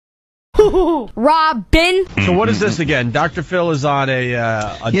HooHooHooRobin. So what is this again? Dr. Phil is on a dating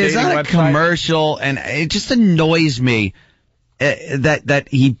on website? a commercial, and it just annoys me that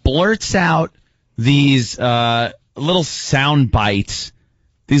he blurts out these little sound bites,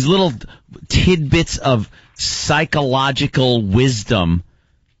 these little tidbits of psychological wisdom,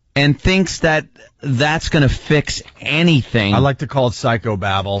 and thinks that that's going to fix anything. I like to call it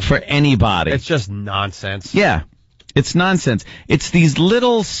psychobabble. For anybody. It's just nonsense. Yeah, it's nonsense. It's these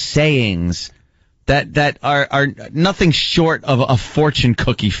little sayings that are nothing short of a fortune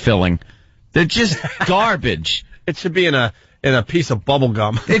cookie filling. They're just garbage. It should be in a piece of bubble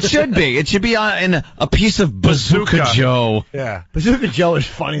gum. It should be. It should be in a piece of Bazooka Joe. Yeah. Bazooka Joe is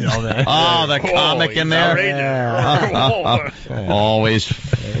funny, though, man. Oh, the comic in there. Yeah. Always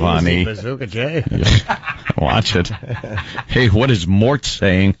funny. Bazooka J. Watch it. Hey, what is Mort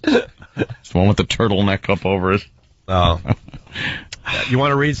saying? It's the one with the turtleneck up over it. Oh. You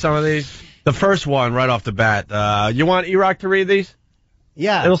want to read some of these? The first one, right off the bat. You want E-Rock to read these?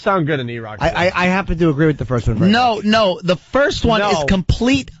 Yeah. It'll sound good in E-Rock. I happen to agree with the first one. No. The first one is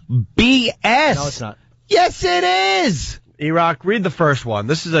complete BS. No, it's not. Yes, it is. E-Rock, read the first one.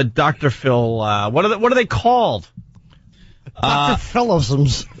 This is a Dr. Phil. What are they called? Dr.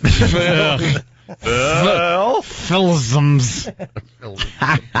 Philisms. Philisms.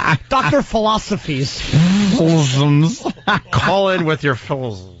 Dr. Philosophies. Philisms. Call in with your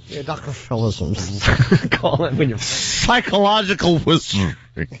Philisms. Yeah, Dr. Philisms. Call in with your psychological wisdom.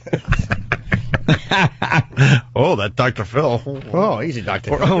 Oh, that Dr. Phil. Oh, easy,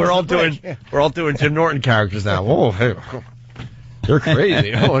 Doctor. We're all doing Jim Norton characters now. Oh, hey, you're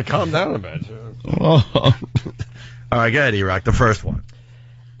crazy. Oh, calm down a bit. All right, go ahead, E-Rock. The first one.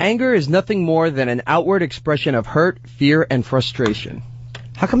 Anger is nothing more than an outward expression of hurt, fear, and frustration.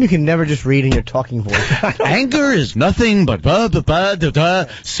 How come you can never just read in your talking voice? Anger is nothing but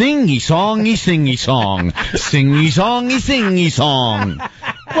singy songy singy song. Singy songy singy song.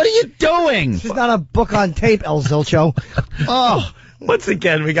 What are you doing? This is not a book on tape, El Zilcho. Oh, once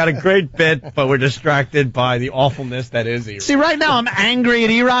again, we got a great bit, but we're distracted by the awfulness that is E-Rock. See, right now I'm angry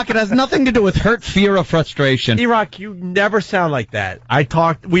at E-Rock. It has nothing to do with hurt, fear, or frustration. E-Rock, you never sound like that.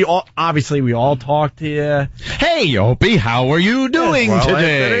 We all talk to you. Hey, Opie, how are you doing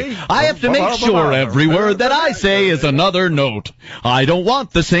today? I have to make sure every word that I say is another note. I don't want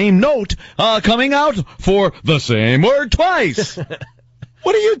the same note coming out for the same word twice.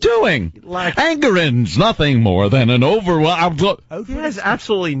 What are you doing? Anger is nothing more than an He has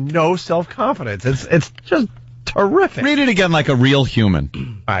absolutely no self-confidence. It's just terrific. Read it again like a real human.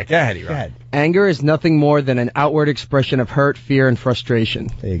 All right, go ahead, E-Rock. Anger is nothing more than an outward expression of hurt, fear, and frustration.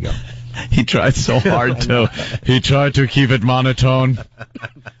 There you go. He tried so hard to. He tried to keep it monotone.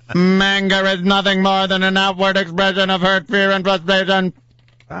 Anger is nothing more than an outward expression of hurt, fear, and frustration.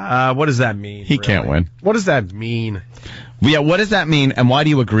 What does that mean? He can't win. What does that mean? Yeah, what does that mean, and why do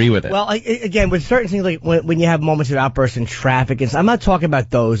you agree with it? Well, again, with certain things, like when you have moments of outbursts in traffic, I'm not talking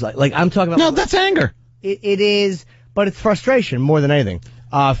about those. Like I'm talking about. No, that's anger. It is, but it's frustration more than anything.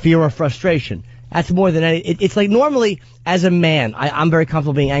 Fear or frustration. That's more than anything. It's like normally, as a man, I'm very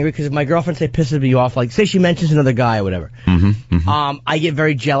comfortable being angry because if my girlfriend, say, pisses me off, like, say she mentions another guy or whatever, I get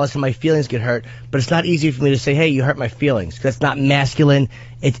very jealous and my feelings get hurt, but it's not easy for me to say, hey, you hurt my feelings, because that's not masculine.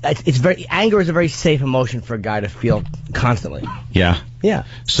 Anger is a very safe emotion for a guy to feel constantly. Yeah. Yeah.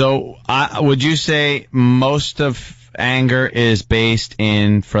 So, would you say most of anger is based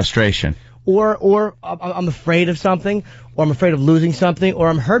in frustration? Or I'm afraid of something, or I'm afraid of losing something, or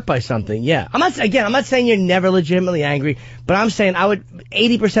I'm hurt by something. Yeah. I'm not saying you're never legitimately angry, but I'm saying 80%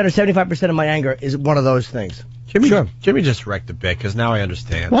 or 75% of my anger is one of those things. Jimmy just wrecked a bit, because now I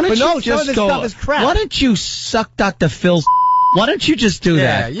understand. Why don't some you of just this go, stuff is crap. why don't you suck Dr. Phil's Why don't you just do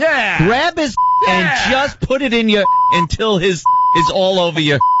that? Yeah. Grab his and just put it in your until his is all over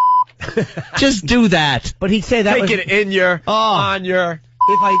your. Just do that. But he'd say that Take it in your, on your.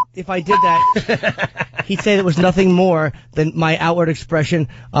 If I did that, he'd say it was nothing more than my outward expression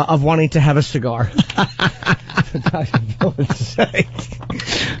of wanting to have a cigar.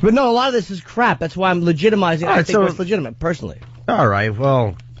 But no, a lot of this is crap. That's why I'm legitimizing. I think it's legitimate, personally. All right,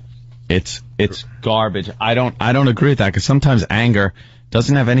 well, it's garbage. I don't agree with that, because sometimes anger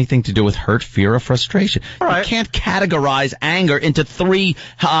doesn't have anything to do with hurt, fear, or frustration. All right. You can't categorize anger into three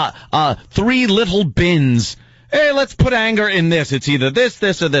little bins. Hey, let's put anger in this. It's either this,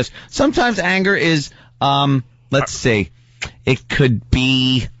 or this. Sometimes anger is, let's see, it could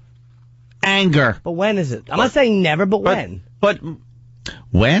be anger. But when is it? I'm not saying never, but when? But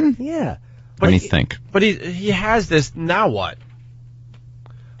when? Yeah. Let me think. But he has this. Now what?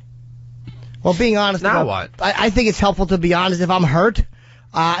 Well, being honest. Now what? I think it's helpful to be honest. If I'm hurt,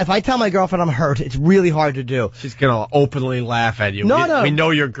 If I tell my girlfriend I'm hurt, it's really hard to do. She's going to openly laugh at you. No. We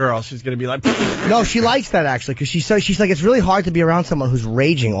know your girl. She's going to be like... No, she likes that, actually, because she's like, it's really hard to be around someone who's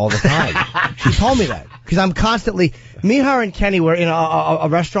raging all the time. She told me that. Because I'm constantly... Me, her, and Kenny were in a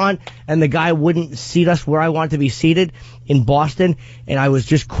restaurant, and the guy wouldn't seat us where I wanted to be seated in Boston, and I was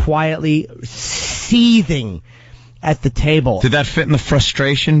just quietly seething at the table. Did that fit in the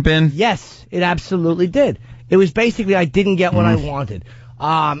frustration bin? Yes, it absolutely did. It was basically I didn't get what I wanted.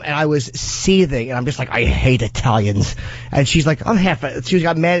 And I was seething, and I'm just like, I hate Italians. And she's like, she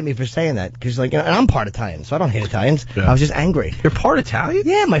got mad at me for saying that, because like, and I'm part Italian, so I don't hate Italians. Yeah. I was just angry. You're part Italian?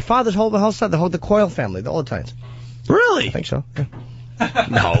 Yeah, my father's whole side, the Coyle family, the whole Italians. Really? I think so. Yeah.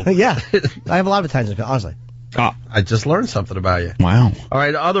 No. Yeah, I have a lot of Italians, honestly. Oh, I just learned something about you. Wow. All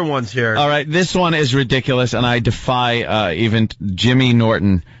right, other ones here. All right, this one is ridiculous, and I defy even Jimmy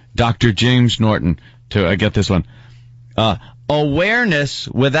Norton, Dr. James Norton, to get this one. Awareness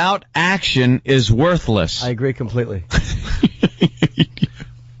without action is worthless. I agree completely.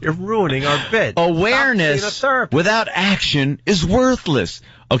 You're ruining our bit. Awareness without action is worthless.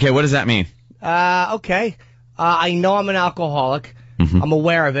 Okay, what does that mean? Okay. I know I'm an alcoholic. Mm-hmm. I'm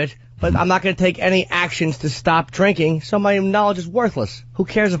aware of it. But I'm not going to take any actions to stop drinking, so my knowledge is worthless. Who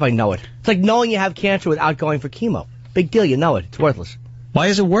cares if I know it? It's like knowing you have cancer without going for chemo. Big deal, you know it. It's worthless. Why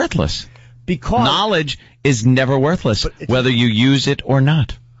is it worthless? Because... knowledge is never worthless, whether you use it or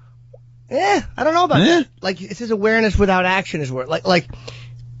not. I don't know about that. Like, it says awareness without action is worthless. Like,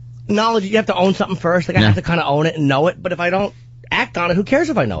 knowledge, you have to own something first. Like, I have to kind of own it and know it, but if I don't act on it, who cares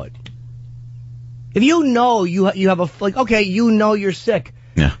if I know it? If you know you have okay, you know you're sick.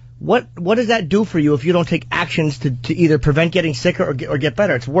 Yeah. What does that do for you if you don't take actions to either prevent getting sicker or get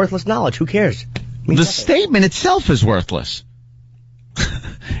better? It's worthless knowledge. Who cares? The statement itself is worthless.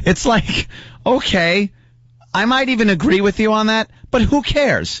 It's like, okay, I might even agree with you on that, but who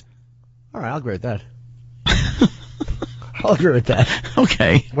cares? All right, I'll agree with that. I'll agree with that.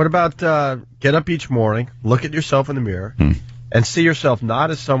 Okay. What about get up each morning, look at yourself in the mirror, and see yourself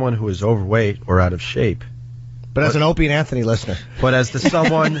not as someone who is overweight or out of shape, but as an Opie and Anthony listener. But as the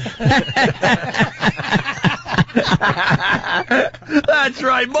someone... That's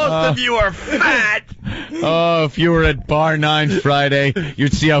right. Most of you are fat. Oh, if you were at Bar 9 Friday,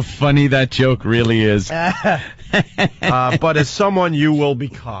 you'd see how funny that joke really is. But as someone you will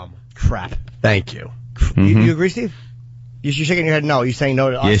become. Crap. Thank you. Mm-hmm. You agree, Steve? You're shaking your head no. You're saying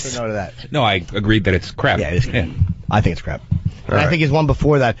no to us or no to that? No, I agreed that it's crap. Yeah, it is crap. Yeah. I think it's crap. I think his one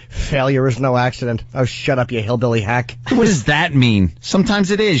before that, failure is no accident. Oh, shut up, you hillbilly hack. What does that mean? Sometimes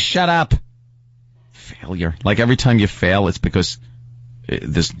it is. Shut up. Failure. Like every time you fail, it's because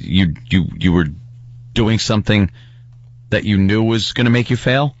you were doing something that you knew was going to make you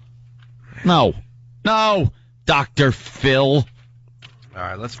fail? No, Dr. Phil. All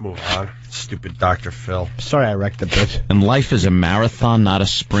right, let's move on. Stupid Dr. Phil. Sorry I wrecked the bit. And life is a marathon, not a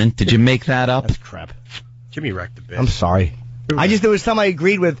sprint. Did you make that up? That's crap. Jimmy wrecked the bit. I'm sorry. There was some I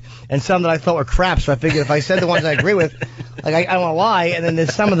agreed with and some that I thought were crap, so I figured if I said the ones I agree with, like I don't want to lie, and then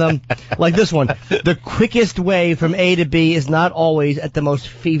there's some of them, like this one. The quickest way from A to B is not always at the most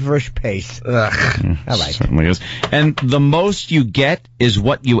feverish pace. Ugh. I like certainly is. And the most you get is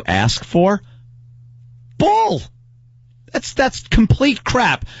what you ask for? Bull! That's complete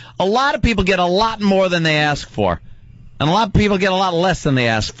crap. A lot of people get a lot more than they ask for. And a lot of people get a lot less than they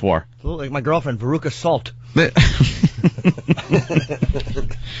ask for. Like my girlfriend, Veruca Salt.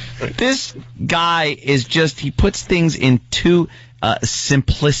 This guy is he puts things in too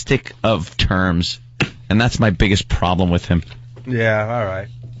simplistic of terms. And that's my biggest problem with him. Yeah, all right.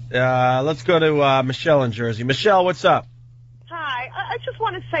 Let's go to Michelle in Jersey. Michelle, what's up? Hi. I just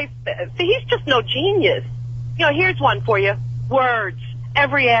want to say, he's just no genius. You know, here's one for you. Words.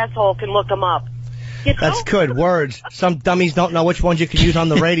 Every asshole can look them up. You know? That's good. Words. Some dummies don't know which ones you can use on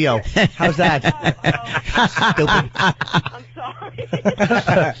the radio. How's that? Stupid. I'm sorry.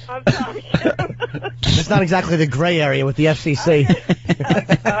 I'm sorry. It's not exactly the gray area with the FCC.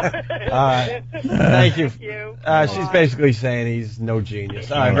 Thank you. She's basically saying he's no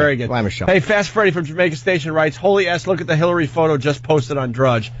genius. All right, very good. Bye, Michelle. Hey, Fast Freddy from Jamaica Station writes, holy S, look at the Hillary photo just posted on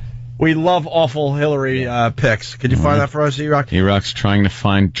Drudge. We love awful Hillary pics. Could you find that for us, E-Rock? E-Rock's trying to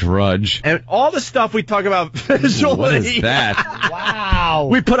find Drudge. And all the stuff we talk about visually. What is that? Wow.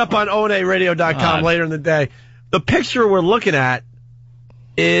 We put up on onaradio.com later in the day. The picture we're looking at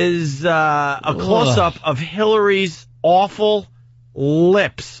is a close-up of Hillary's awful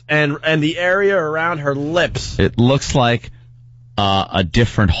lips and the area around her lips. It looks like a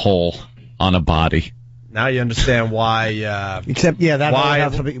different hole on a body. Now you understand why. Except, that why might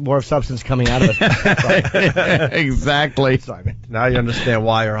have something more substance coming out of it. Exactly. Sorry, man. Now you understand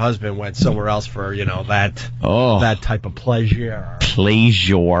why her husband went somewhere else for that type of pleasure.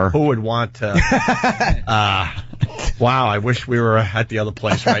 Pleasure. Who would want to? Wow, I wish we were at the other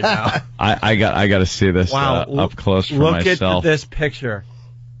place right now. I got to see this up close for myself. Look at this picture.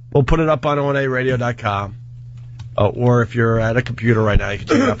 We'll put it up on onaradio.com. Or if you're at a computer right now, you can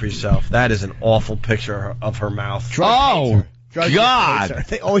check it out for yourself. That is an awful picture of her mouth. God!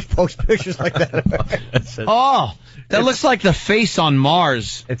 They always post pictures like that. That looks like the face on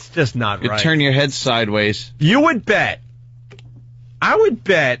Mars. It's just not right. You turn your head sideways. You would bet. I would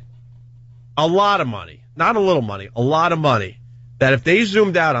bet a lot of money, not a little money, a lot of money, that if they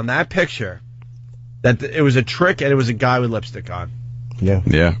zoomed out on that picture, that it was a trick and it was a guy with lipstick on. Yeah.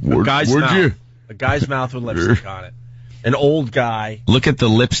 A guy's mouth with lipstick on it. An old guy. Look at the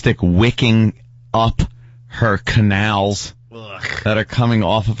lipstick wicking up her canals that are coming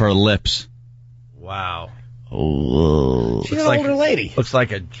off of her lips. Wow. Oh. She's an older lady. Looks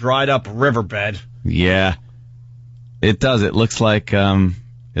like a dried up riverbed. Yeah. It does. It looks like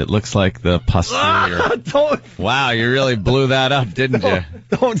the posterior. Wow, you really blew that up, didn't you?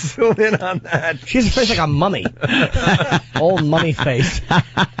 Don't zoom in on that. She has a face like a mummy. Old mummy face.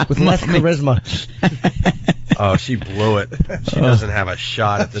 With less charisma. Oh, she blew it. She doesn't have a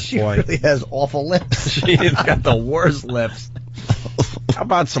shot at this point. She really has awful lips. She's got the worst lips. How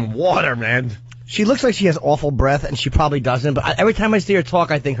about some water, man? She looks like she has awful breath, and she probably doesn't. But every time I see her talk,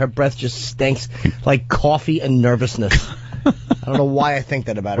 I think her breath just stinks like coffee and nervousness. I don't know why I think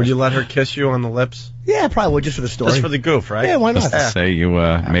that about her. Would you let her kiss you on the lips? Yeah, probably would, just for the story. Just for the goof, right? Yeah, why not? Just to say you made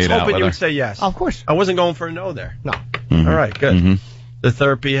out with her. Hoping you would say yes. Oh, of course. I wasn't going for a no there. No. Mm-hmm. All right, good. Mm-hmm.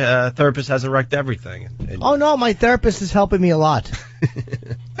 The therapist hasn't wrecked everything. Oh, no, my therapist is helping me a lot.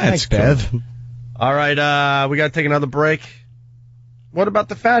 Thanks, Bev. All right, we got to take another break. What about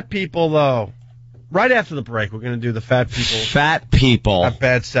the fat people, though? Right after the break, we're going to do the fat people. Fat people. Have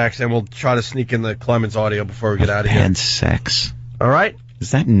bad sex, and we'll try to sneak in the Clemens audio before we get out of here. Bad sex. All right?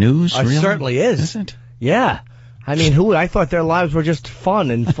 Is that news, really? It certainly is. Is it? Yeah. I mean, I thought their lives were just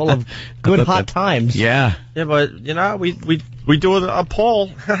fun and full of good hot times. Yeah. Yeah, but, we do a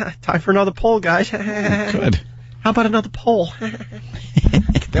poll. Time for another poll, guys. Good. How about another poll?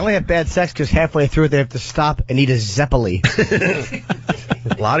 They only have bad sex because halfway through they have to stop and eat a Zeppeli.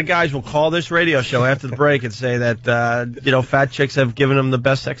 A lot of guys will call this radio show after the break and say that, fat chicks have given them the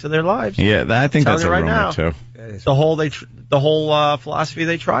best sex of their lives. Yeah, I think that's a rumor, now. too. The whole philosophy,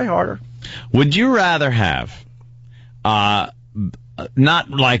 they try harder. Would you rather have, not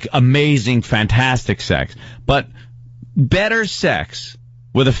like amazing, fantastic sex, but better sex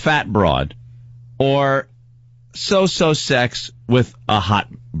with a fat broad, or so-so sex with a hot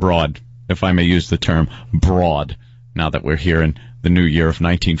broad, if I may use the term broad, now that we're here in the new year of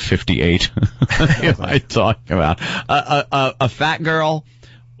 1958? I talk about a fat girl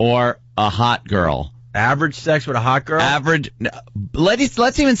or a hot girl. Average sex with a hot girl? Average.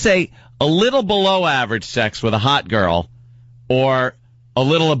 Let's even say a little below average sex with a hot girl, or a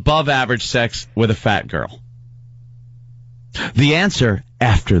little above average sex with a fat girl. The answer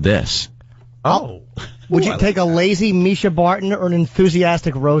after this. Oh. Would you take a lazy Misha Barton or an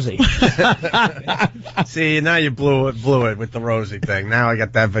enthusiastic Rosie? See, now you blew it with the Rosie thing. Now I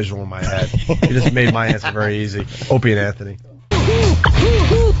got that visual in my head. You just made my answer very easy. Opie and Anthony.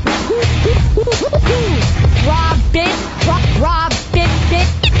 Robin.